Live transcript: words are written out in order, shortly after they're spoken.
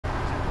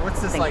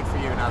What's this like for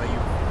you now that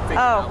you've figured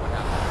out what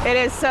happened? It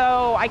is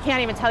so, I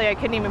can't even tell you, I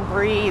couldn't even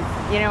breathe.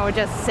 You know,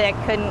 just sick,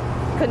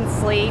 couldn't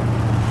sleep.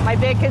 My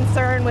big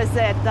concern was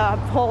that the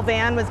whole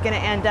van was going to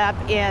end up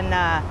in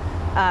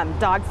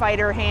dog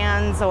fighter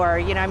hands, or,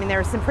 you know, I mean, there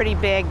were some pretty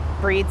big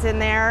breeds in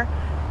there.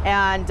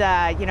 And,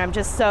 you know, I'm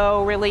just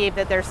so relieved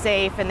that they're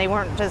safe and they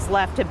weren't just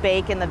left to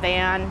bake in the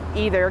van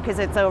either, because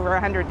it's over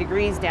 100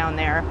 degrees down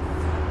there.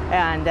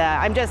 And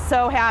I'm just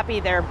so happy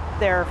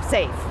they're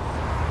safe.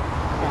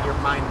 And your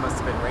mind must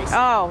have been racing.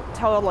 Oh,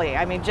 totally.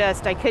 I mean,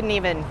 just, I couldn't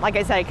even, like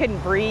I said, I couldn't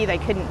breathe.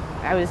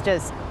 I was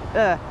just,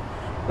 it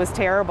was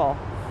terrible.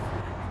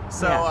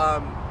 So,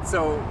 yeah.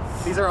 So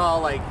these are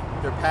all like,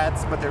 they're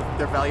pets, but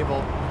they're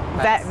valuable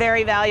pets.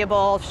 Very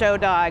valuable show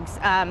dogs.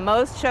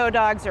 Most show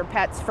dogs are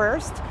pets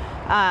first,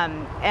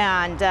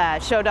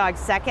 and show dogs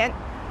second.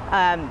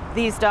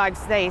 These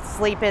dogs, they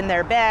sleep in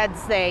their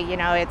beds. They, you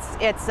know,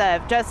 it's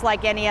just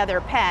like any other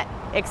pet,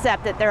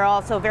 except that they're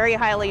also very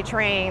highly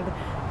trained,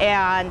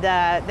 and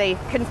they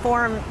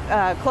conform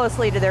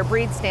closely to their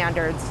breed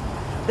standards.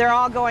 They're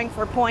all going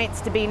for points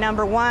to be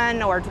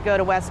 #1 or to go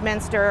to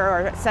Westminster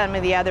or some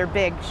of the other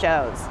big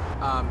shows.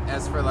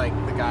 As for like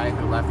the guy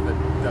who left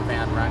the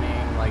van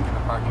running, like in the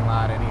parking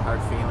lot, any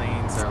hard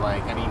feelings or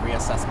like any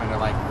reassessment or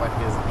like what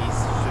he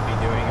should be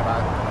doing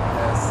about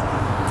this?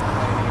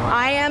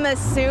 I am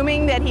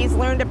assuming that he's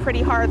learned a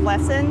pretty hard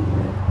lesson.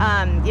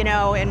 You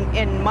know,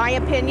 in my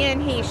opinion,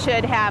 he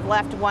should have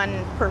left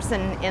one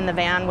person in the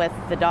van with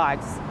the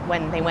dogs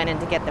when they went in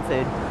to get the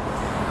food.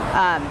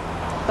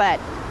 But,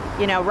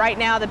 you know, right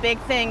now the big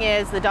thing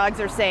is the dogs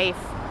are safe,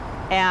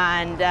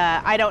 and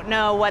I don't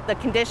know what the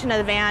condition of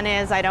the van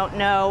is. I don't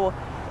know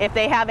if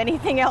they have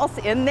anything else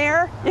in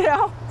there, you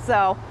know,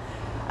 so.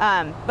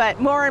 But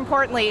more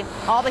importantly,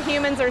 all the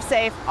humans are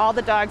safe, all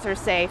the dogs are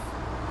safe,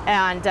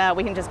 and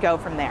we can just go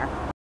from there.